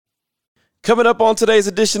Coming up on today's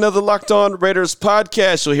edition of the Locked On Raiders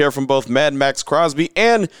podcast, you'll hear from both Maxx Crosby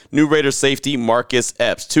and new Raiders safety Marcus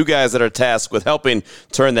Epps, two guys that are tasked with helping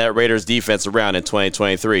turn that Raiders defense around in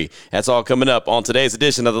 2023. That's all coming up on today's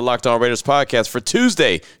edition of the Locked On Raiders podcast for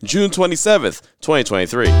Tuesday, June 27th,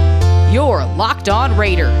 2023. You're Locked On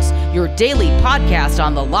Raiders, your daily podcast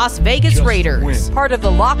on the Las Vegas Raiders. Part of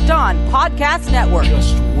the Locked On Podcast Network.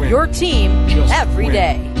 Your team every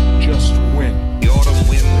day. Just win. The autumn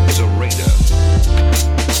wind is a raider,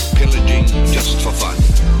 pillaging just for fun.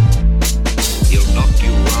 He'll knock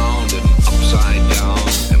you round and upside down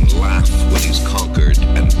and laugh when he's conquered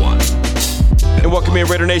and won. And welcome in,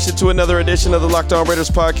 Raider Nation, to another edition of the Locked On Raiders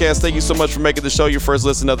podcast. Thank you so much for making the show your first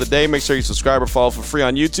listen of the day. Make sure you subscribe or follow for free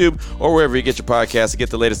on YouTube or wherever you get your podcasts to get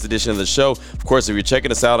the latest edition of the show. Of course, if you're checking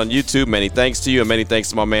us out on YouTube, many thanks to you and many thanks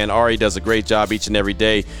to my man Ari. He does a great job each and every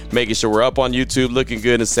day making sure we're up on YouTube, looking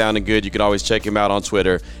good and sounding good. You can always check him out on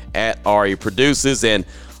Twitter at Ari Produces. And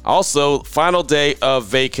also, final day of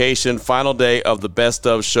vacation, final day of the best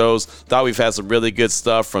of shows. Thought we've had some really good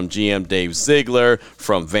stuff from GM Dave Ziegler,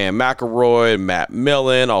 from Van McElroy, Matt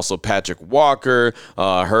Millen, also Patrick Walker.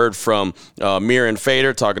 Heard from Miran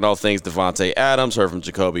Fader talking all things Devontae Adams. Heard from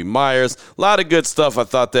Jacoby Myers. A lot of good stuff I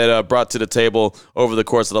thought that brought to the table over the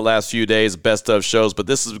course of the last few days, best of shows. But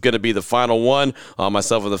this is going to be the final one.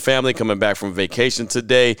 Myself and the family coming back from vacation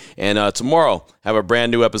today. And tomorrow, have a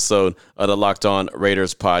brand new episode of the Locked On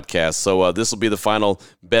Raiders podcast. So this will be the final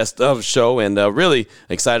best of show, and really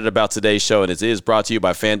excited about today's show. And it is brought to you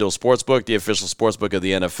by FanDuel Sportsbook, the official sportsbook of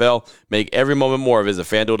the NFL. Make every moment more. Visit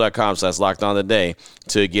FanDuel.com/LockedOnToday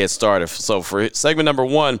to get started. So for segment number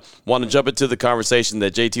one, want to jump into the conversation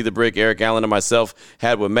that JT the Brick, Eric Allen, and myself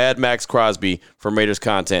had with Maxx Crosby from Raiders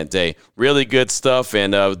Content Day. Really good stuff,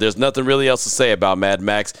 and there's nothing really else to say about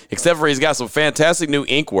Maxx, except for he's got some fantastic new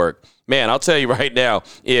ink work. Man, I'll tell you right now,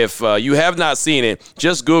 if you have not seen it,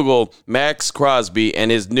 just Google Maxx Crosby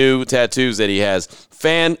and his new tattoos that he has.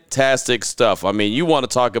 Fantastic stuff. I mean, you want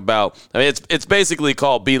to talk about, it's basically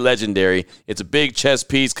called Be Legendary. It's a big chest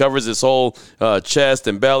piece, covers his whole chest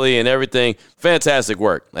and belly and everything. Fantastic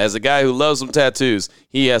work. As a guy who loves some tattoos,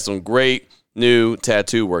 he has some great new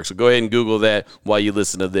tattoo work. So go ahead and Google that while you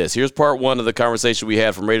listen to this. Here's part one of the conversation we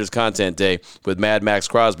had from Raiders Content Day with Maxx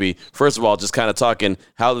Crosby. First of all, just kind of talking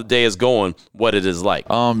how the day is going, what it is like.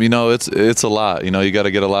 It's a lot. You got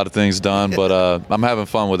to get a lot of things done, but I'm having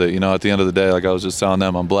fun with it. At the end of the day, like I was just telling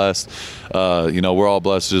them, I'm blessed. We're all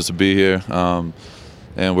blessed just to be here. And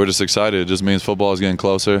we're just excited. It just means football is getting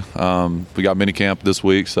closer. We got mini camp this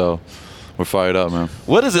week, so we're fired up, man.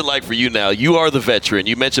 What is it like for you now? You are the veteran.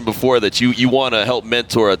 You mentioned before that you want to help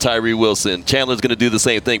mentor Tyree Wilson. Chandler's going to do the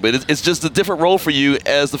same thing, but it's just a different role for you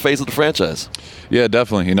as the face of the franchise. Yeah,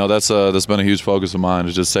 definitely. That's been a huge focus of mine,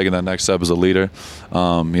 is just taking that next step as a leader.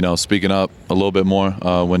 Speaking up a little bit more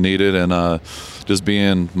when needed, and just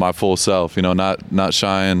being my full self. Not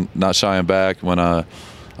shying back when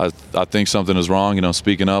I think something is wrong,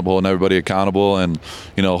 speaking up, holding everybody accountable, and,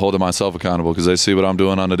 holding myself accountable, because they see what I'm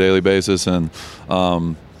doing on a daily basis, and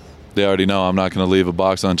they already know I'm not going to leave a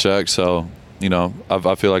box unchecked. So,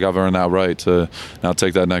 I feel like I've earned that right to now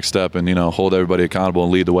take that next step and, hold everybody accountable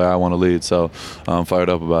and lead the way I want to lead. So I'm fired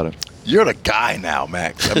up about it. You're the guy now,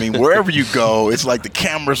 Max. I mean, wherever you go, it's like the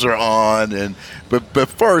cameras are on. But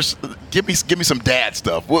first, give me some dad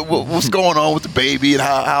stuff. What's going on with the baby, and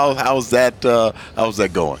how's that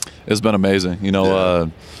going? It's been amazing.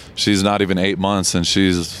 She's not even 8 months, and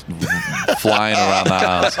she's flying around the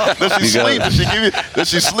house. Does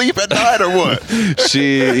she sleep at night or what?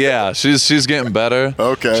 She's getting better.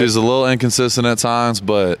 Okay. She's a little inconsistent at times,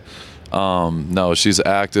 but no, she's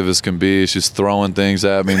active as can be. She's throwing things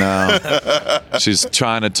at me now. She's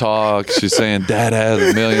trying to talk. She's saying "Dad"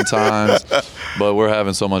 a million times, but we're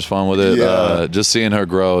having so much fun with it. Yeah. Just seeing her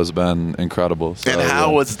grow has been incredible. So, and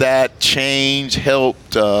how has that change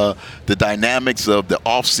helped the dynamics of the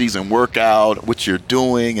off-season workout, what you're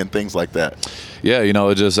doing, and things like that? Yeah,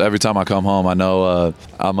 it just every time I come home, I know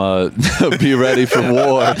I'm be ready for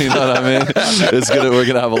war. You know what I mean? We're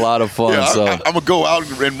gonna have a lot of fun. Yeah, I'm gonna go out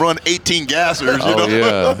and run 18 gassers.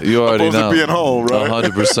 Yeah, you already know. Opposed to being home, right?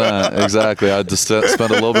 100%, exactly. I just spend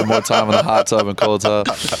a little bit more time in the hot tub and cold tub.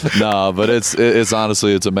 No, but it's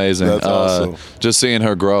honestly it's amazing. That's awesome. Just seeing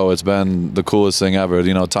her grow, it's been the coolest thing ever.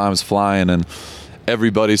 Time's flying, and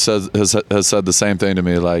everybody has said the same thing to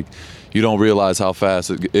me, like, you don't realize how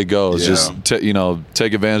fast it goes. Yeah. Just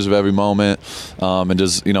take advantage of every moment, and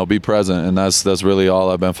just be present. And that's really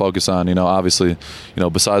all I've been focused on. Obviously,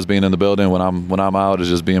 besides being in the building, when I'm out, is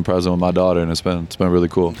just being present with my daughter, and it's been really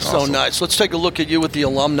cool. So nice. Let's take a look at you with the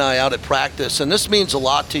alumni out at practice, and this means a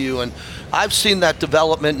lot to you. And I've seen that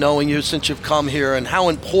development knowing you since you've come here and how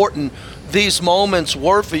important these moments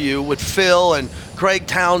were for you with Phil and Craig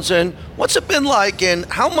Townsend. What's it been like, and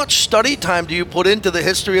how much study time do you put into the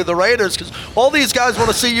history of the Raiders? Because all these guys want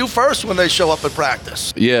to see you first when they show up at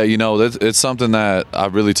practice. Yeah, it's something that I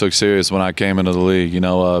really took serious when I came into the league.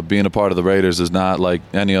 Being a part of the Raiders is not like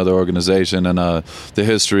any other organization, and the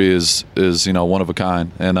history is one of a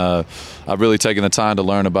kind. And I've really taken the time to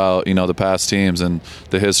learn about the past teams and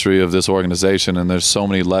the history of this organization. And there's so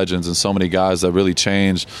many legends and so many guys that really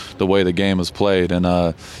changed the way the game is played. And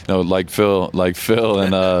like Phil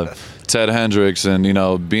and Ted Hendricks, and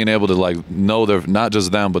being able to know their, not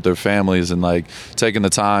just them but their families, and taking the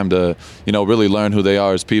time to really learn who they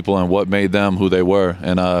are as people and what made them who they were.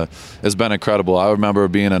 And it's been incredible. I remember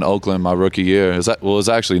being in Oakland my rookie year. It was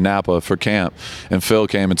actually Napa for camp, and Phil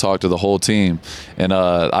came and talked to the whole team. And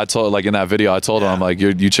I told, in that video, I told him,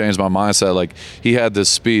 you changed my mindset. He had this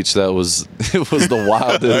speech that was the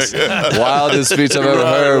wildest speech I've ever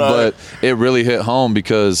heard, but it really hit home,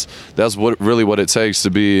 because that's what it takes to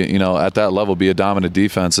be at that level, be a dominant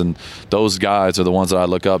defense, and those guys are the ones that I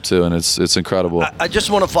look up to, and it's incredible. I just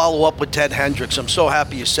want to follow up with Ted Hendricks. I'm so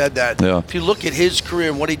happy you said that. Yeah. If you look at his career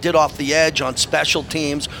and what he did off the edge on special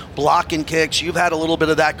teams, blocking kicks, you've had a little bit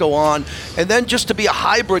of that go on, and then just to be a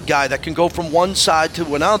hybrid guy that can go from one side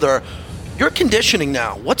to another. Your conditioning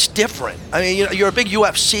now, what's different? I mean, you're a big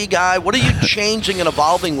UFC guy. What are you changing and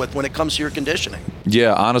evolving with when it comes to your conditioning?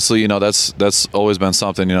 Yeah, honestly, that's always been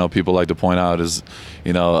something, people like to point out is,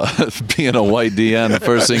 being a white DN, the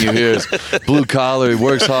first thing you hear is blue collar, he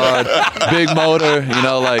works hard, big motor,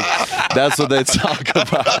 that's what they talk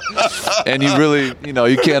about. And you really,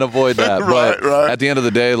 you can't avoid that. But at the end of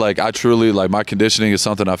the day, I truly, my conditioning is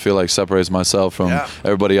something I feel like separates myself from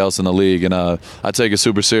everybody else in the league. And I take it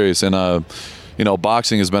super serious. And,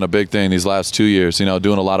 boxing has been a big thing these last 2 years,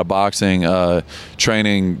 doing a lot of boxing,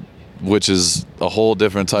 training, which is a whole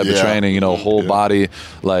different type of training, whole body,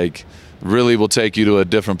 really will take you to a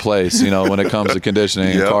different place, when it comes to conditioning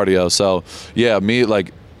and cardio. So,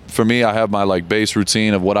 for me, I have my base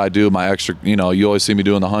routine of what I do, my extra, you always see me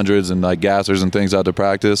doing the hundreds and gassers and things out to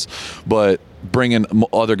practice, but bringing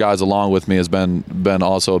other guys along with me has been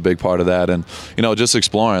also a big part of that. And just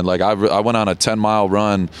exploring. I went on a 10-mile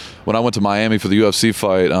run when I went to Miami for the UFC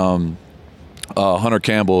fight. Hunter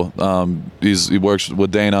Campbell, he works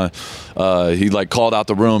with Dana. He called out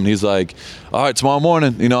the room. He's like, all right, tomorrow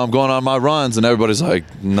morning, I'm going on my runs. And everybody's like,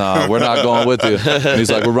 nah, we're not going with you. And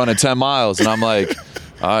he's like, we're running 10 miles. And I'm like,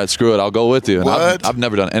 all right, screw it, I'll go with you. And I've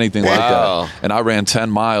never done anything like that. And I ran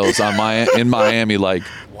 10 miles in Miami,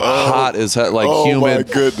 hot as hell, humid. Oh my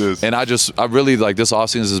goodness! And I really this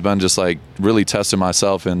offseason has been just really testing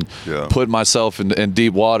myself and putting myself in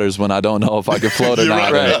deep waters when I don't know if I can float or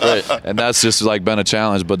not. Right. And that's just been a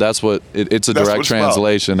challenge. But that's what it's a direct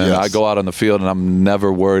translation. And I go out on the field and I'm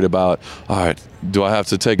never worried about, all right, do I have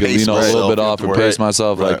to take a little bit off and pace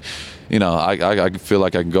myself? Right. I feel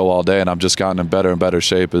like I can go all day, and I've just gotten in better and better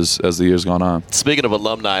shape as the years gone on. Speaking of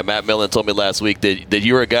alumni, Matt Millen told me last week that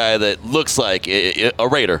you're a guy that looks like a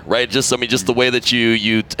Raider, right? Just the way that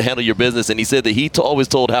you handle your business. And he said that he always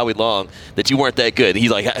told Howie Long that you weren't that good.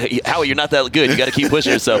 He's like, Howie, you're not that good. You got to keep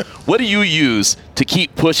pushing yourself. What do you use to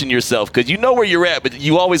keep pushing yourself? Because you know where you're at, but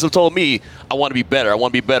you always have told me, I want to be better.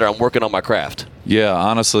 I'm working on my craft. Yeah,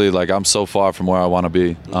 honestly, I'm so far from where I want to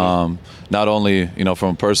be. Not only, from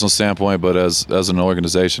a personal standpoint, but as an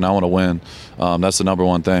organization, I want to win. That's the number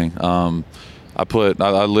one thing. I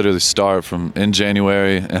literally start from in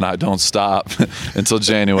January, and I don't stop until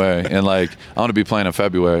January. And I want to be playing in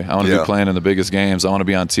February. I want to be playing in the biggest games. I want to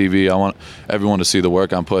be on TV. I want everyone to see the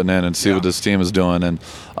work I'm putting in and see what this team is doing. And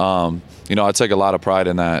I take a lot of pride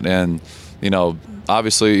in that. And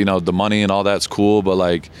obviously, the money and all that's cool, but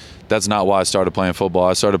that's not why I started playing football.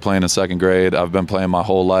 I started playing in second grade. I've been playing my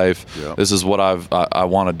whole life. Yeah. This is what I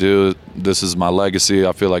want to do. This is my legacy.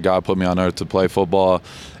 I feel like God put me on earth to play football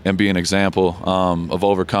and be an example of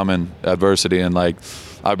overcoming adversity. And I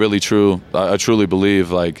truly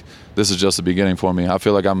believe this is just the beginning for me. I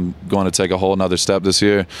feel like I'm going to take a whole nother step this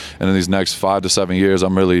year. And in these next 5 to 7 years,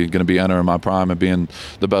 I'm really going to be entering my prime and being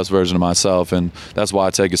the best version of myself. And that's why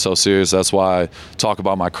I take it so serious. That's why I talk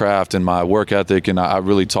about my craft and my work ethic. And I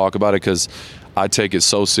really talk about it because I take it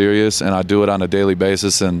so serious and I do it on a daily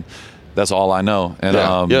basis. And that's all I know. And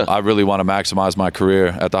I really want to maximize my career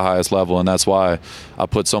at the highest level. And that's why I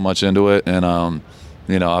put so much into it. And,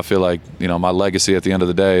 I feel like, my legacy at the end of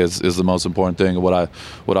the day is the most important thing. What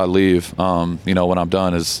I leave, when I'm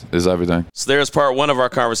done is everything. So there's part one of our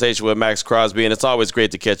conversation with Maxx Crosby, and it's always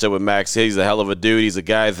great to catch up with Max. He's a hell of a dude. He's a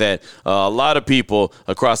guy that a lot of people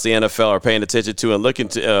across the NFL are paying attention to and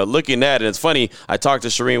looking at. And it's funny, I talked to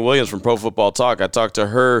Shireen Williams from Pro Football Talk. I talked to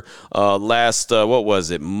her last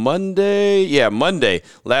Monday? Yeah, Monday.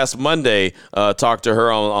 Last Monday, talked to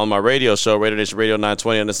her on my radio show, Raider Nation Radio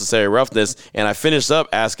 920, Unnecessary Roughness, and I finished up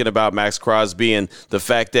asking about Maxx Crosby and the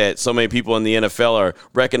fact that so many people in the NFL are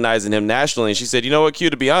recognizing him nationally. And she said, you know what, Q,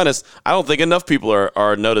 to be honest, I don't think enough people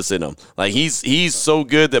are noticing him. Like, he's so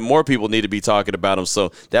good that more people need to be talking about him.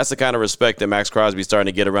 So that's the kind of respect that Maxx Crosby is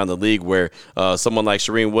starting to get around the league, where someone like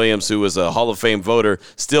Shireen Williams, who is a Hall of Fame voter,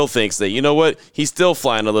 still thinks that, you know what, he's still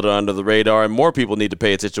flying a little under the radar, and more people need to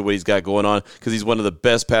pay attention to what he's got going on, because he's one of the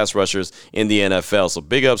best pass rushers in the NFL. So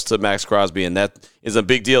big ups to Maxx Crosby, and that is a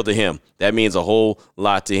big deal to him. That means a whole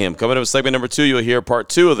lot to him. Coming up in segment number 2, you'll hear part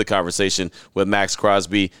 2 of the conversation with Maxx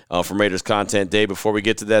Crosby from Raiders Content Day. Before we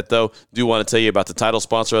get to that, though, do want to tell you about the title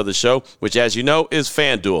sponsor of the show, which, as you know, is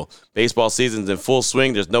FanDuel. Baseball season's in full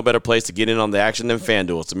swing. There's no better place to get in on the action than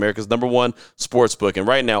FanDuel. It's America's #1 sports book. And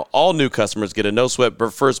right now, all new customers get a no-sweat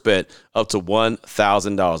first bet up to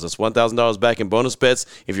 $1,000. That's $1,000 back in bonus bets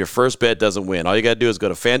if your first bet doesn't win. All you got to do is go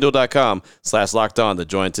to FanDuel.com/lockedon to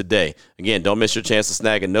join today. Again, don't miss your chance to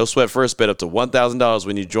snag a no-sweat first bet up to $1,000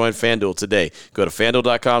 when you join FanDuel today. Go to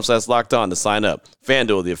FanDuel.com/lockedon to sign up.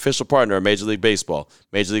 FanDuel, the official partner of Major League Baseball.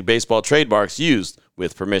 Major League Baseball trademarks used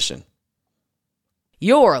with permission.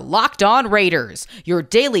 You're Locked On Raiders, your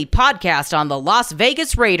daily podcast on the Las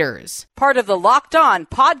Vegas Raiders. Part of the Locked On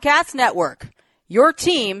Podcast Network, your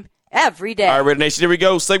team every day. All right, Raider Nation, here we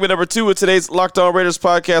go. Segment number 2 of today's Locked On Raiders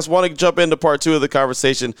podcast. Want to jump into part 2 of the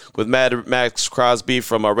conversation with Maxx Crosby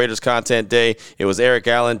from our Raiders Content Day. It was Eric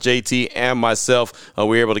Allen, JT, and myself. We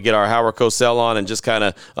were able to get our Howard Cosell on and just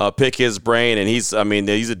kind of pick his brain. And he's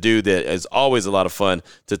a dude that is always a lot of fun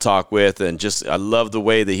to talk with. And just, I love the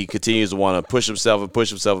way that he continues to want to push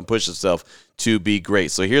himself to be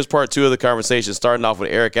great. So here's part 2 of the conversation, starting off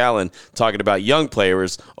with Eric Allen talking about young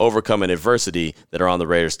players overcoming adversity that are on the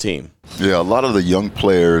Raiders team. Yeah, a lot of the young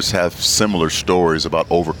players have similar stories about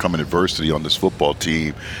overcoming adversity on this football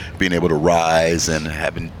team, being able to rise, and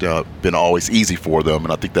haven't been always easy for them.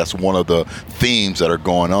 And I think that's one of the themes that are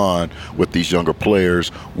going on with these younger players.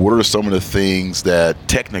 What are some of the things that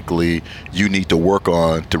technically you need to work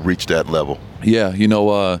on to reach that level? Yeah,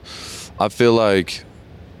 I feel like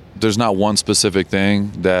there's not one specific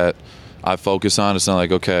thing that I focus on. It's not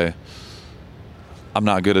like, okay, I'm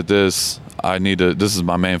not good at this. This is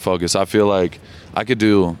my main focus. I feel like I could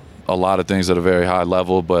do a lot of things at a very high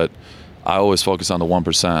level, but I always focus on the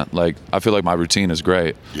 1%. Like, I feel like my routine is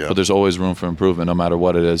great, but there's always room for improvement no matter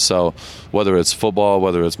what it is. So whether it's football,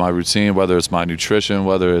 whether it's my routine, whether it's my nutrition,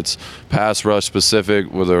 whether it's pass rush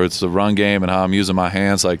specific, whether it's the run game and how I'm using my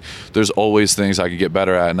hands, like, there's always things I could get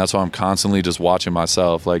better at. And that's why I'm constantly just watching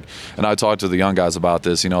myself. Like, and I talk to the young guys about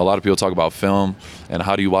this. A lot of people talk about film and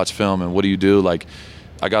how do you watch film and what do you do? Like,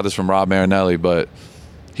 I got this from Rob Marinelli, but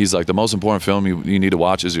he's like, the most important film you need to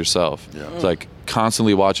watch is yourself. Yeah. It's like,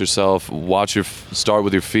 constantly watch yourself, start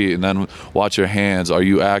with your feet and then watch your hands. Are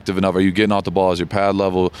you active enough? Are you getting off the ball? Is your pad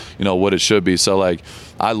level, what it should be? So, like,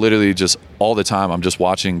 I literally just all the time, I'm just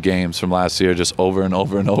watching games from last year just over and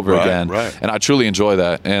over and over again. Right. And I truly enjoy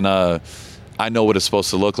that. And I know what it's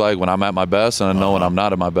supposed to look like when I'm at my best, and I know when I'm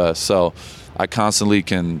not at my best. So I constantly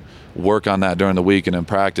can work on that during the week and in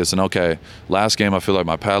practice. And okay, last game I feel like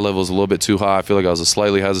my pad level was a little bit too high. I feel like I was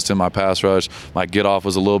slightly hesitant in my pass rush. My get off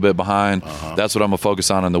was a little bit behind. That's what I'm gonna focus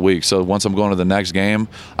on in the week. So once I'm going to the next game,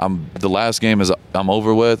 the last game is I'm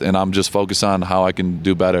over with, and I'm just focused on how I can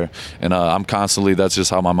do better. And I'm constantly, that's just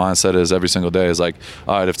how my mindset is every single day. Is like,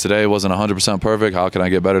 all right, if today wasn't 100% perfect, how can I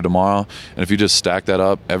get better tomorrow? And if you just stack that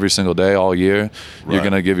up every single day all year, you're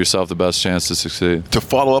gonna give yourself the best chance to succeed. To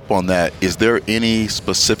follow up on that, is there any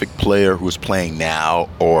specific player who's playing now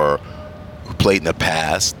or who played in the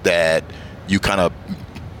past that you kind of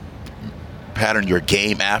patterned your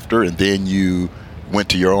game after and then you went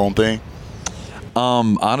to your own thing?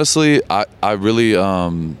 Honestly, I really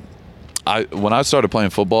when I started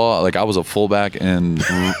playing football, like, I was a fullback and a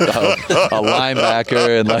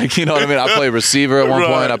linebacker, and, like, you know what I mean? I played receiver at one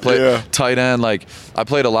point. I played tight end. Like, I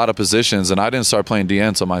played a lot of positions, and I didn't start playing DN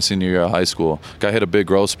until my senior year of high school. I hit a big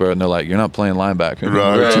growth spurt, and they're like, "You're not playing linebacker.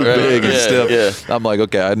 You're too big and stiff." I'm like,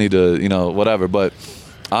 okay, I need to, whatever. But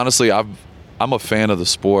honestly, I'm a fan of the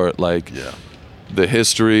sport. Like, the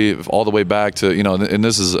history all the way back to, and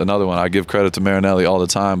this is another one. I give credit to Marinelli all the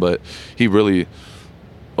time, but he really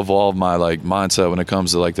evolved my like mindset when it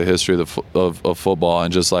comes to like the history of football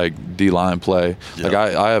and just like D-line play. Yeah. Like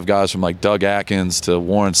I have guys from like Doug Atkins to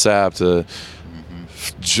Warren Sapp to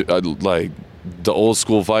like the old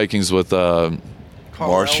school Vikings with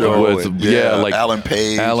Marshall with like Alan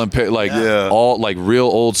Page, like all like real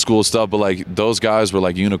old school stuff. But like those guys were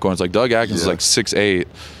like unicorns. Like Doug Atkins is like 6'8",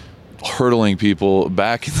 hurdling people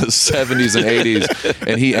back in the 70s and 80s,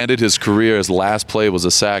 and he ended his career. His last play was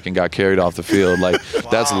a sack and got carried off the field. Like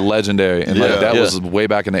that's legendary, and like that was way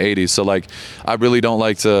back in the 80s. So like I really don't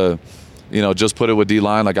like to just put it with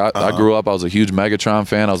D-line. Like I grew up, I was a huge Megatron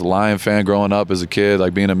fan. I was a Lion fan growing up as a kid,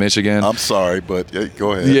 like being in Michigan. I'm sorry, but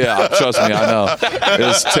go ahead. Yeah, trust me, I know.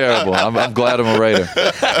 It's terrible. I'm glad I'm a Raider.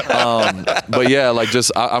 But yeah, like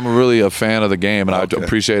I'm really a fan of the game, and I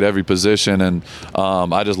appreciate every position, and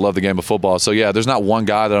I just love the game of football. So yeah, there's not one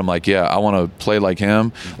guy that I'm like, I want to play like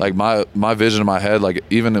him. Like my vision in my head, like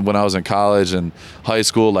even when I was in college and high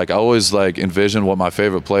school, like I always like envisioned what my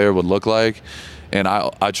favorite player would look like. And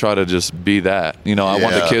I try to just be that. I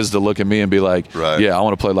want the kids to look at me and be like, I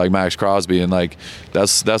want to play like Maxx Crosby. And like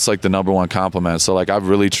that's like the number one compliment. So like I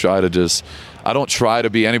really try to I don't try to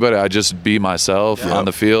be anybody. I just be myself on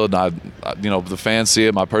the field. And the fans see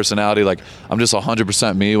it, my personality. Like I'm just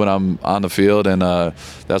 100% me when I'm on the field. And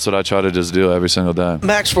that's what I try to just do every single day.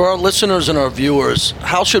 Max, for our listeners and our viewers,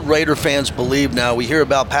 how should Raider fans believe now? We hear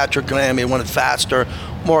about Patrick Graham. He wanted faster,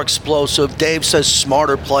 more explosive. Dave says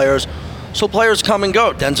smarter players. So players come and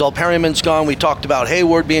go. Denzel Perryman's gone. We talked about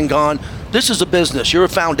Hayward being gone. This is a business. You're a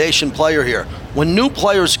foundation player here. When new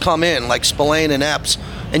players come in, like Spillane and Epps,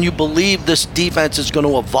 and you believe this defense is going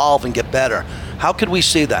to evolve and get better, how could we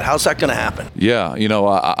see that? How's that going to happen? Yeah,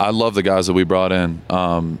 I love the guys that we brought in.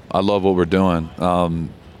 I love what we're doing. On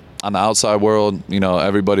the outside world,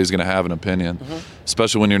 everybody's going to have an opinion,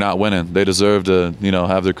 especially when you're not winning. They deserve to,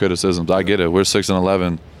 have their criticisms. I get it. We're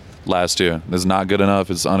 6-11. Last year. It's not good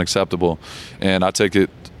enough. It's unacceptable. And I take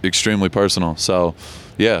it extremely personal. So,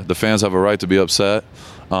 yeah, the fans have a right to be upset.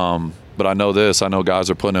 But I know this. I know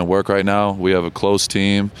guys are putting in work right now. We have a close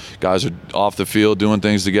team. Guys are off the field doing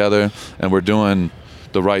things together, and we're doing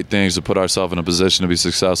the right things to put ourselves in a position to be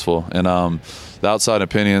successful. And the outside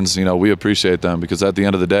opinions, we appreciate them because at the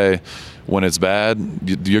end of the day, when it's bad,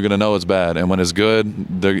 you're going to know it's bad. And when it's good,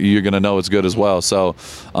 you're going to know it's good as well. So,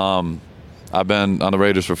 I've been on the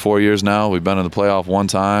Raiders for 4 years now. We've been in the playoff one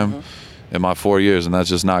time in my 4 years, and that's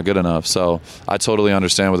just not good enough. So I totally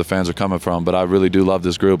understand where the fans are coming from, but I really do love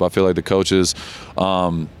this group. I feel like the coaches,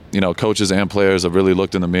 coaches and players have really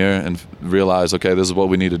looked in the mirror and realized, okay, this is what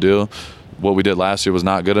we need to do. What we did last year was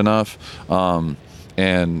not good enough,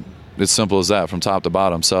 and it's simple as that from top to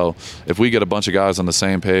bottom. So if we get a bunch of guys on the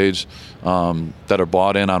same page that are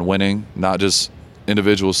bought in on winning, not just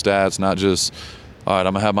individual stats, not just – all right,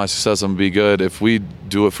 I'm going to have my success, I'm going to be good. If we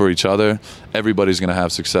do it for each other, everybody's going to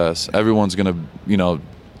have success. Everyone's going to,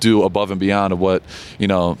 do above and beyond of what,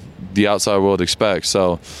 the outside world expects.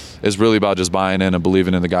 So it's really about just buying in and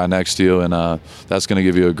believing in the guy next to you, and that's going to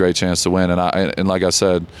give you a great chance to win. And like I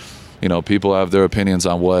said, people have their opinions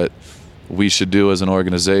on what we should do as an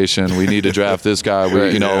organization. We need to draft this guy.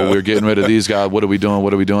 We're getting rid of these guys. What are we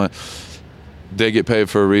doing? They get paid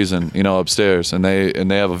for a reason, upstairs, and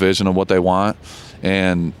they have a vision of what they want.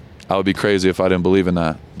 And I would be crazy if I didn't believe in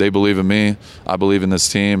that. They believe in me. I believe in this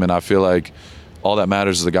team, and I feel like all that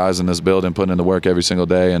matters is the guys in this building putting in the work every single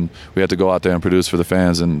day, and we have to go out there and produce for the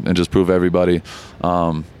fans and just prove everybody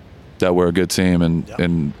that we're a good team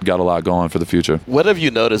and got a lot going for the future. What have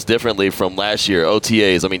you noticed differently from last year,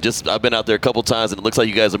 OTAs? I mean, I've been out there a couple times, and it looks like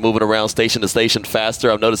you guys are moving around station to station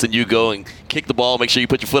faster. I'm noticing you go and kick the ball, make sure you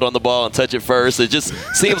put your foot on the ball and touch it first. It just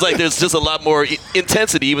seems like there's just a lot more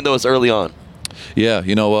intensity, even though it's early on. Yeah,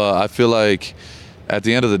 I feel like at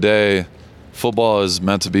the end of the day, football is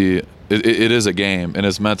meant to be it is a game, and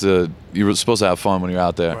it's meant to – you're supposed to have fun when you're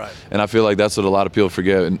out there. Right. And I feel like that's what a lot of people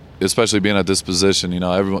forget, and especially being at this position.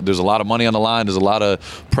 There's a lot of money on the line. There's a lot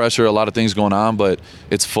of pressure, a lot of things going on, but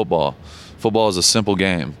it's football. Football is a simple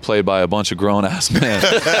game played by a bunch of grown-ass men.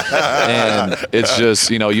 And it's just,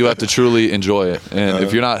 you have to truly enjoy it. And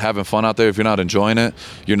if you're not having fun out there, if you're not enjoying it,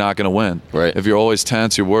 you're not going to win. Right. If you're always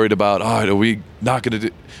tense, you're worried about, all right, are we not going to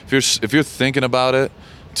do – if you're thinking about it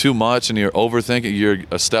too much and you're overthinking, you're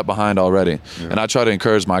a step behind already. Yeah. And I try to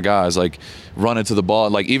encourage my guys, like, run into the ball.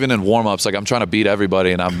 Like, even in warm-ups, like, I'm trying to beat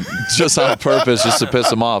everybody, and I'm just on purpose just to piss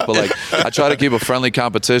them off. But, like, I try to keep a friendly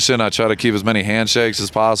competition. I try to keep as many handshakes as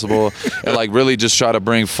possible and, like, really just try to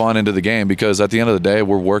bring fun into the game, because at the end of the day,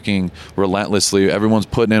 we're working relentlessly. Everyone's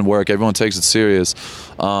putting in work. Everyone takes it serious.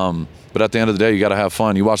 But at the end of the day, you got to have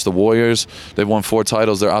fun. You watch the Warriors, they've won 4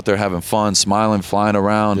 titles. They're out there having fun, smiling, flying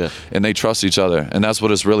around, and they trust each other. And that's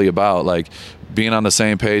what it's really about, like being on the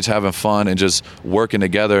same page, having fun, and just working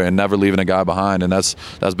together and never leaving a guy behind. And that's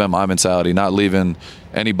been my mentality, not leaving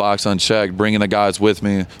any box unchecked, bringing the guys with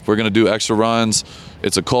me. If we're going to do extra runs,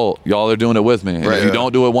 it's a cult. Y'all are doing it with me. And if you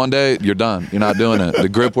don't do it one day, you're done. You're not doing it. The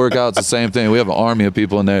grip workout's the same thing. We have an army of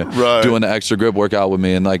people in there doing the extra grip workout with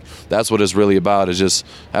me. And, like, that's what it's really about, is just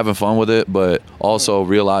having fun with it, but also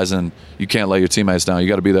realizing you can't let your teammates down. You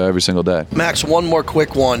got to be there every single day. Max, one more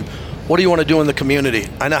quick one. What do you want to do in the community?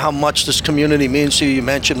 I know how much this community means to you. You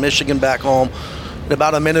mentioned Michigan back home. In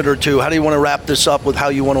about a minute or two, how do you want to wrap this up with how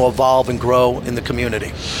you want to evolve and grow in the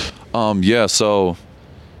community? So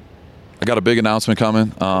I got a big announcement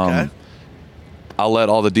coming. I'll let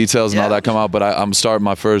all the details and all that come out, but I'm starting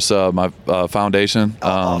my first foundation.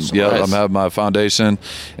 Awesome. I'm having my foundation,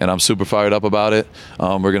 and I'm super fired up about it.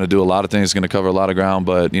 We're going to do a lot of things. It's going to cover a lot of ground,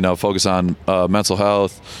 but, focus on mental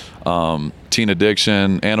health, teen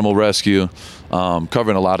addiction, animal rescue,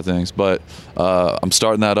 covering a lot of things. But I'm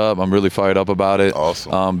starting that up. I'm really fired up about it.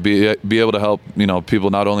 Awesome. Be able to help,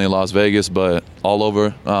 people not only in Las Vegas, but all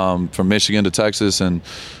over, from Michigan to Texas, and,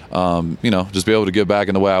 just be able to give back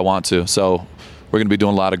in the way I want to. So we're going to be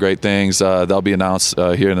doing a lot of great things. They'll be announced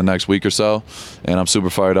here in the next week or so, and I'm super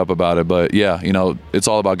fired up about it. But, it's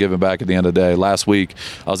all about giving back at the end of the day. Last week,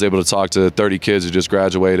 I was able to talk to 30 kids who just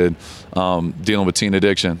graduated dealing with teen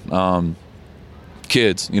addiction.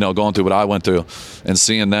 Kids, going through what I went through, and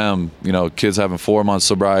seeing them, kids having 4 months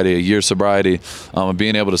sobriety, a year sobriety, and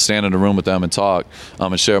being able to stand in the room with them and talk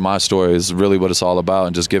and share my story is really what it's all about,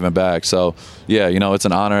 and just giving back. So, it's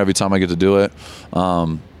an honor every time I get to do it.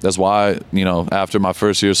 That's why, after my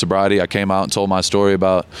first year of sobriety, I came out and told my story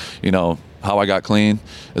about, how I got clean,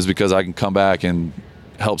 is because I can come back and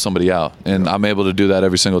help somebody out, and I'm able to do that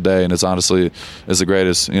every single day, and it's honestly the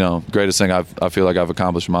greatest thing I feel like I've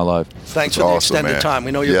accomplished in my life. Thanks for the extended time.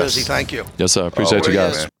 We know you're busy. Thank you. Yes, sir. Appreciate you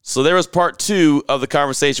guys. Man. So there was part 2 of the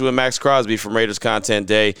conversation with Maxx Crosby from Raiders Content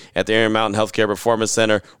Day at the Intermountain Healthcare Performance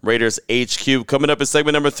Center, Raiders HQ. Coming up in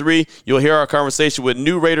segment number 3, you'll hear our conversation with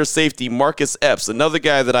new Raiders safety Marcus Epps, another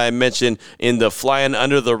guy that I mentioned in the flying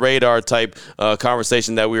under the radar type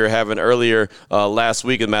conversation that we were having earlier last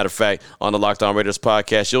week, as a matter of fact, on the Locked On Raiders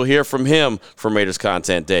podcast. You'll hear from him from Raiders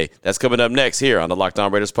Content Day. That's coming up next here on the Locked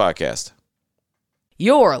On Raiders podcast.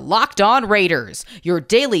 You're Locked On Raiders, your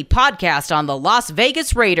daily podcast on the Las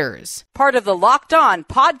Vegas Raiders. Part of the Locked On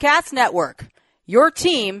Podcast Network, your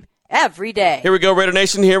team every day. Here we go, Raider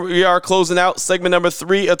Nation. Here we are closing out segment number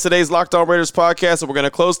 3 of today's Locked On Raiders podcast. And we're going to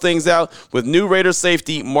close things out with new Raiders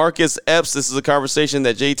safety Marcus Epps. This is a conversation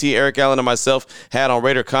that JT, Eric Allen, and myself had on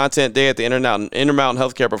Raider Content Day at the Intermountain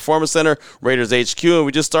Healthcare Performance Center, Raiders HQ. And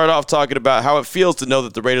we just started off talking about how it feels to know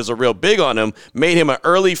that the Raiders are real big on him, made him an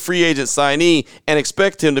early free agent signee, and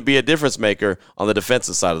expect him to be a difference maker on the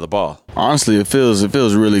defensive side of the ball. Honestly, it feels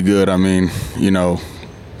really good. I mean,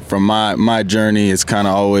 from my journey, it's kind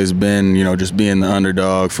of always been, just being the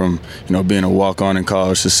underdog from, being a walk-on in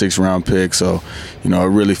college to 6th-round pick. So, it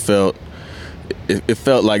really felt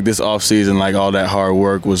like this offseason, like all that hard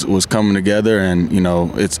work was coming together. And,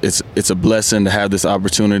 it's a blessing to have this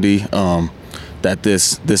opportunity that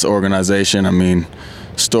this organization, I mean,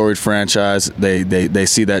 storied franchise, they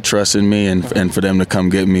see that trust in me, and for them to come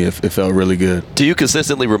get me, it felt really good. Do you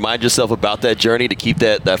consistently remind yourself about that journey to keep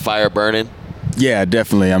that fire burning? Yeah,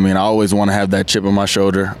 definitely. I mean, I always want to have that chip on my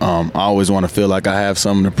shoulder. I always want to feel like I have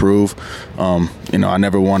something to prove. I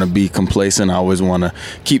never want to be complacent. I always want to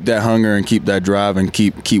keep that hunger and keep that drive and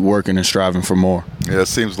keep working and striving for more. Yeah, it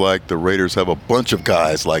seems like the Raiders have a bunch of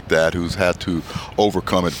guys like that who's had to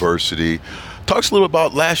overcome adversity. Talk us a little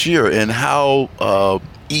about last year and how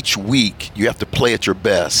each week you have to play at your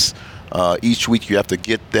best. Each week you have to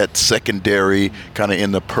get that secondary kind of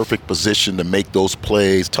in the perfect position to make those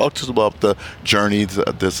plays. Talk to us about the journey,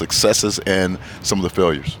 the successes, and some of the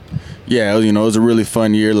failures. Yeah, it was a really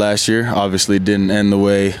fun year last year. Obviously, it didn't end the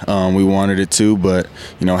way we wanted it to, but,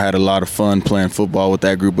 had a lot of fun playing football with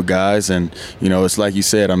that group of guys. And, it's like you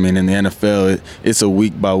said, I mean, in the NFL, it's a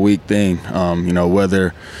week-by-week thing.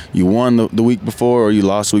 Whether you won the week before or you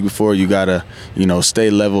lost the week before, you got to, stay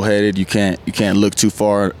level-headed. You can't look too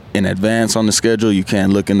far in advance on the schedule. You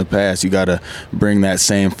can't look in the past. You got to bring that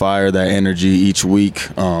same fire, that energy each week.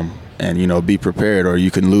 And, be prepared, or you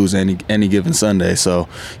can lose any given Sunday. So,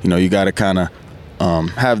 you got to kind of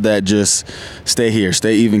have that, just stay here,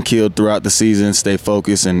 stay even-keeled throughout the season, stay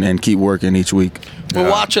focused, and keep working each week. We're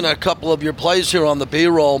watching a couple of your plays here on the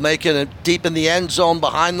B-roll, making it deep in the end zone,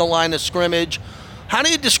 behind the line of scrimmage. How do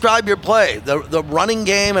you describe your play, the running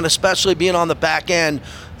game, and especially being on the back end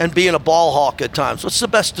and being a ball hawk at times? What's the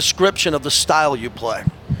best description of the style you play?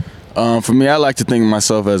 For me, I like to think of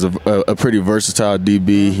myself as a pretty versatile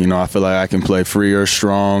DB. You know, I feel like I can play free or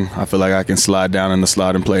strong. I feel like I can slide down in the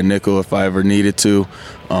slot and play nickel if I ever needed to.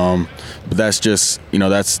 But that's just, you know,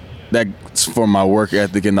 that's for my work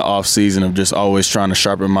ethic in the off season of just always trying to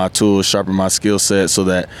sharpen my tools, sharpen my skill set, so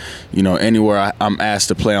that, you know, anywhere I'm asked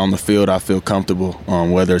to play on the field, I feel comfortable.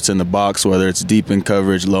 Whether it's in the box, whether it's deep in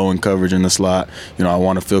coverage, low in coverage in the slot, you know, I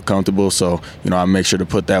want to feel comfortable. So, you know, I make sure to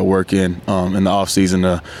put that work in the off season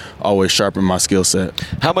to always sharpen my skill set.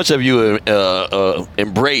 How much have you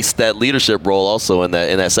embraced that leadership role also in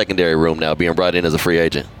that secondary room now, being brought in as a free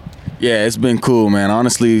agent? Yeah, it's been cool, man.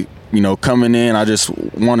 Honestly, you know, coming in, I just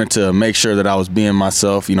wanted to make sure that I was being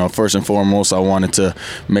myself. You know, first and foremost, I wanted to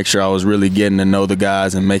make sure I was really getting to know the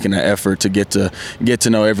guys and making an effort to get to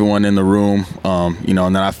know everyone in the room. You know,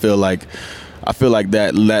 and then I feel like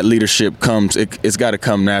that leadership comes. It's got to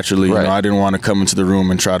come naturally. Right. You know, I didn't want to come into the room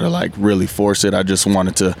and try to like really force it. I just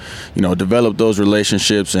wanted to, you know, develop those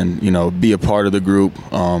relationships and, you know, be a part of the group.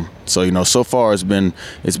 So, you know, so far it's been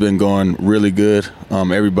going really good.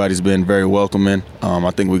 Everybody's been very welcoming.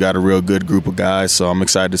 I think we got a real good group of guys. So I'm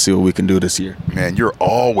excited to see what we can do this year. Man, you're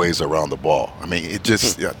always around the ball. I mean, it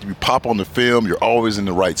just you pop on the film. You're always in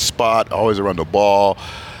the right spot, always around the ball.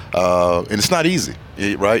 And it's not easy,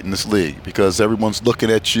 right, in this league because everyone's looking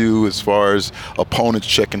at you as far as opponents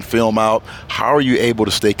checking film out. How are you able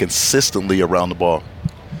to stay consistently around the ball?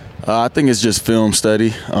 I think it's just film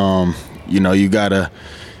study. You know,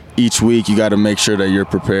 each week you got to make sure that you're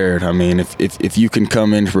prepared. I mean, if you can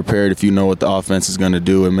come in prepared, if you know what the offense is going to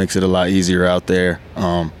do, it makes it a lot easier out there.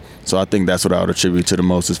 So I think that's what I would attribute to the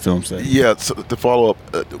most is film study. Yeah. So to follow up,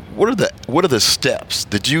 what are the steps?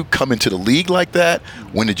 Did you come into the league like that?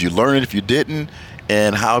 When did you learn it? If you didn't,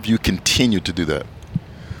 and how have you continued to do that?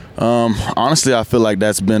 Honestly, I feel like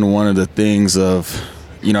that's been one of the things of,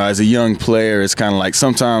 you know, as a young player, it's kind of like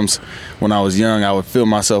sometimes when I was young, I would feel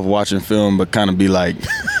myself watching film, but kind of be like,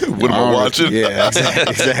 what am I watching? Yeah,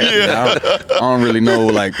 exactly. Yeah. I don't really know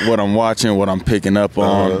like what I'm watching, what I'm picking up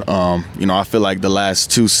on. You know, I feel like the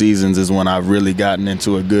last 2 seasons is when I've really gotten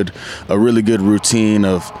into a really good routine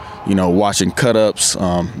of, you know, watching cut-ups,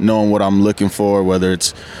 knowing what I'm looking for, whether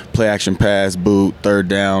it's play action pass, boot, third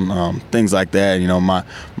down, things like that. You know, my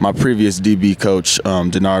previous DB coach,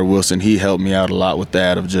 Denard Wilson, he helped me out a lot with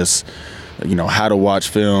that of just, you know, how to watch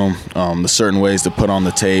film, the certain ways to put on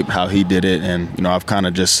the tape, how he did it. And, you know, I've kind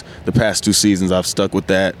of just the past 2 seasons I've stuck with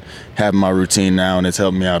that, having my routine now, and it's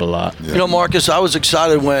helped me out a lot. Yeah. You know, Marcus, I was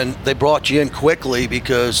excited when they brought you in quickly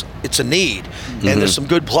because it's a need. Mm-hmm. And there's some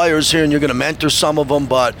good players here, and you're going to mentor some of them,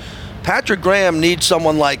 but Patrick Graham needs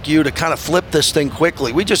someone like you to kind of flip this thing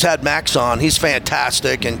quickly. We just had Maxx on. He's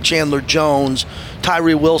fantastic. And Chandler Jones,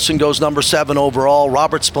 Tyree Wilson goes number 7 overall.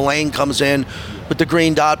 Robert Spillane comes in with the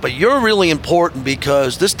green dot. But you're really important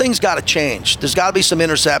because this thing's got to change. There's got to be some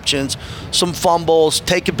interceptions, some fumbles,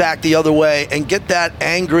 take it back the other way, and get that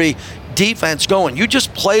angry defense going. You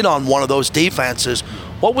just played on one of those defenses.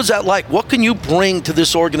 What was that like? What can you bring to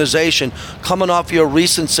this organization coming off your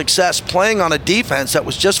recent success playing on a defense that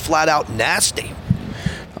was just flat out nasty?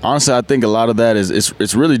 Honestly, I think a lot of that is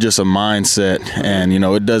it's really just a mindset, and you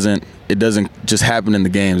know it doesn't just happen in the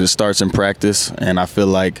games. It starts in practice, and I feel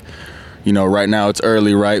like, you know, right now it's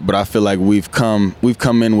early, right? But I feel like we've come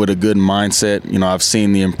in with a good mindset. You know, I've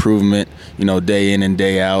seen the improvement, you know, day in and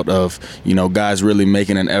day out of, you know, guys really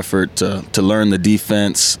making an effort to learn the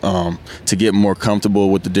defense, to get more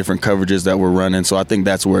comfortable with the different coverages that we're running. So I think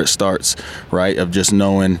that's where it starts, right? Of just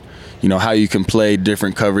knowing, you know, how you can play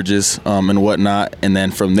different coverages and whatnot. And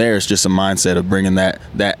then from there, it's just a mindset of bringing that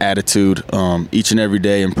attitude each and every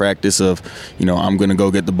day in practice of, you know, I'm going to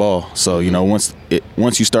go get the ball. So, you know, once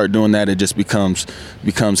you start doing that, it just becomes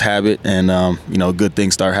habit, and, you know, good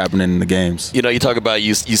things start happening in the games. You know, you talk about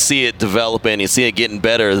you see it developing, you see it getting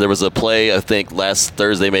better. There was a play, I think, last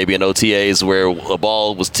Thursday maybe in OTAs where a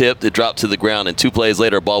ball was tipped, it dropped to the ground, and 2 plays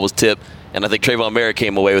later a ball was tipped. And I think Trayvon Merritt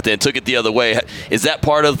came away with it and took it the other way. Is that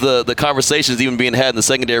part of the conversations even being had in the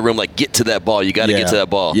secondary room, like get to that ball? You got to get to that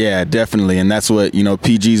ball. Yeah, definitely. And that's what, you know,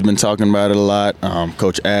 PG's been talking about it a lot.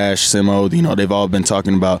 Coach Ash, Simo, you know, they've all been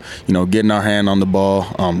talking about, you know, getting our hand on the ball,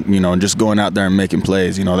 you know, and just going out there and making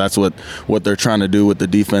plays. You know, that's what they're trying to do with the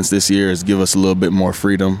defense this year is give us a little bit more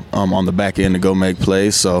freedom on the back end to go make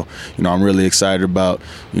plays. So, you know, I'm really excited about,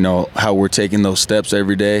 you know, how we're taking those steps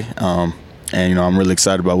every day. And, you know, I'm really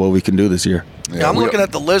excited about what we can do this year. Yeah, I'm looking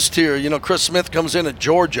at the list here. You know, Chris Smith comes in at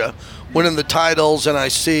Georgia, winning the titles, and I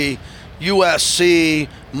see USC,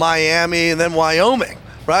 Miami, and then Wyoming,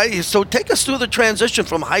 right? So take us through the transition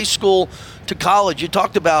from high school to college. You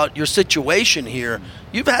talked about your situation here.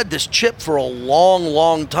 You've had this chip for a long,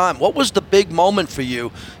 long time. What was the big moment for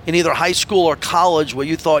you in either high school or college where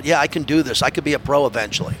you thought, yeah, I can do this. I could be a pro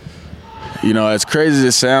eventually? As crazy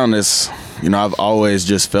as it sounds, I've always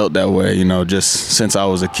just felt that way, just since I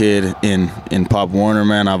was a kid in Pop Warner,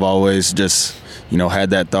 man. I've always just, had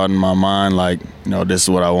that thought in my mind, like, this is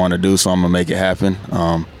what I want to do, so I'm going to make it happen.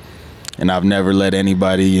 And I've never let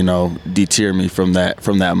anybody, deter me from that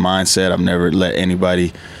mindset. I've never let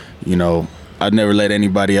anybody, I've never let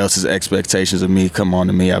anybody else's expectations of me come on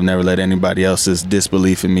to me. I've never let anybody else's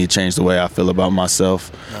disbelief in me change the way I feel about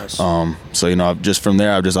myself. Nice. So, just from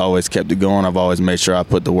there, I've just always kept it going. I've always made sure I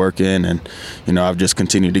put the work in, and, I've just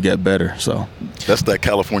continued to get better. So that's that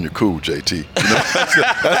California cool, JT.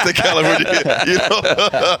 That's the California,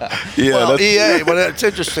 Yeah. Well, EA, but it's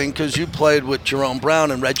interesting because you played with Jerome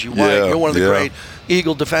Brown and Reggie White. Yeah, You're one of the yeah. great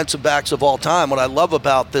Eagle defensive backs of all time. What I love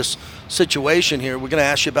about this situation here, we're going to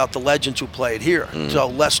ask you about the legends who played here. So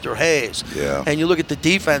Lester Hayes. Yeah. And you look at the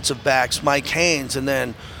defensive backs, Mike Haynes, and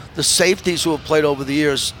then the safeties who have played over the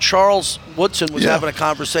years. Charles Woodson was having a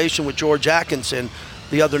conversation with George Atkinson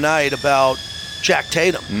the other night about Jack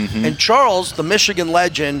Tatum. And Charles, the Michigan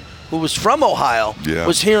legend who was from Ohio,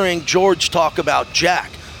 was hearing George talk about Jack.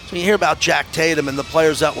 So you hear about Jack Tatum and the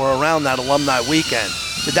players that were around that alumni weekend.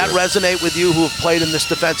 Did that resonate with you who have played in this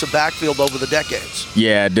defensive backfield over the decades?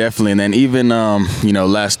 Yeah, definitely. And then even,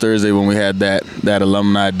 last Thursday when we had that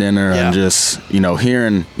alumni dinner and just,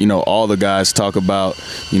 hearing, all the guys talk about,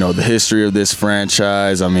 the history of this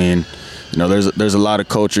franchise. I mean, there's a lot of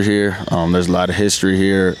culture here. There's a lot of history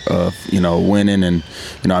here of, winning. And,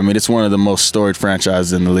 it's one of the most storied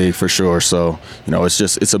franchises in the league for sure. So,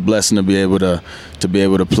 it's a blessing to be able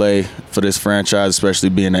to play for this franchise, especially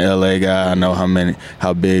being an LA guy. I know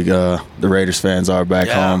how big the Raiders fans are back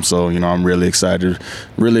home. So, I'm really excited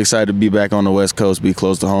to be back on the West Coast, be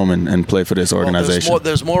close to home and play for this organization. Well,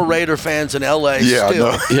 there's more Raider fans in LA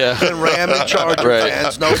still than Ram and Charger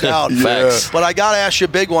fans, no doubt. Facts. But I got to ask you a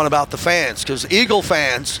big one about the fans, because Eagle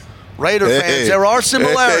fans, Raider fans, there are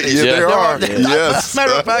similarities. There are. As a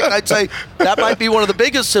matter of fact, I'd say that might be one of the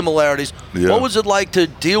biggest similarities. What was it like to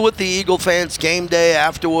deal with the Eagle fans game day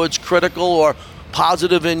afterwards, critical or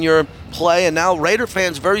positive in your play? And now Raider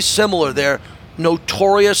fans, very similar. They're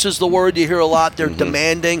notorious is the word you hear a lot. They're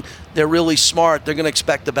demanding. They're really smart. They're going to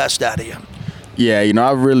expect the best out of you. Yeah,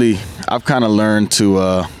 I've kind of learned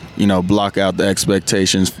to, block out the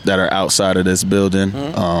expectations that are outside of this building.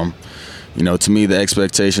 To me, the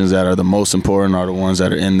expectations that are the most important are the ones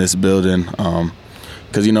that are in this building.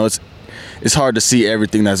 Because, it's hard to see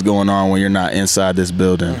everything that's going on when you're not inside this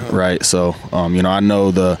building, right? So, I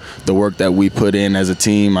know the work that we put in as a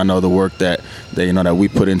team. I know the work that we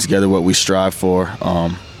put in together, what we strive for.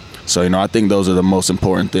 So, I think those are the most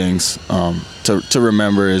important things to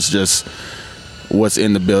remember is just what's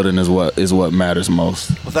in the building is what matters most.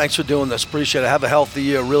 Well, thanks for doing this. Appreciate it. Have a healthy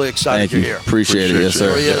year. Really excited you're here. Appreciate it. Yes, sir.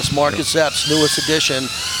 There he is, Marcus Epps, newest addition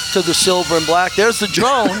to the Silver and Black. There's the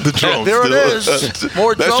drone. The drone. There it is.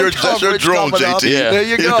 More drone coverage that's your drone, coming up. JT. Yeah. There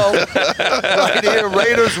you go. Right here,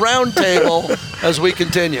 Raiders Roundtable as we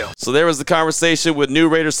continue. So there was the conversation with new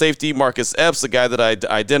Raider safety Marcus Epps, a guy that I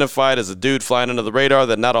identified as a dude flying under the radar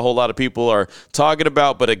that not a whole lot of people are talking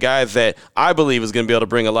about, but a guy that I believe is going to be able to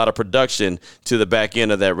bring a lot of production to the back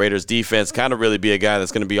end of that Raiders defense, kind of really be a guy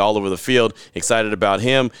that's going to be all over the field. Excited about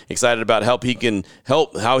him, excited about how he can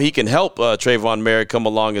help Trayvon Merritt come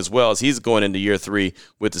along as well, as he's going into year 3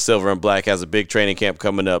 with the Silver and Black, has a big training camp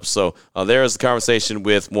coming up. So there's the conversation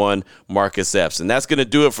with one Marcus Epps. And that's going to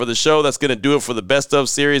do it for the show. That's going to do it for the Best Of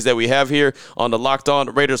series that we have here on the Locked On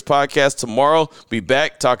Raiders podcast. Tomorrow, be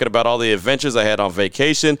back talking about all the adventures I had on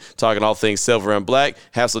vacation, talking all things Silver and Black.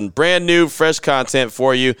 Have some brand new, fresh content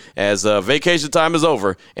for you as vacation time is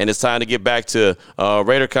over, and it's time to get back to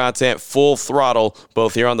Raider content full throttle,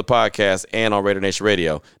 both here on the podcast and on Raider Nation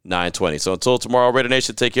Radio 920. So until tomorrow, Raider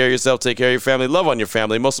Nation, take care of yourself, take care of your family, love on your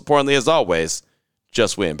family. Most importantly, as always,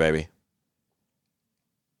 just win, baby.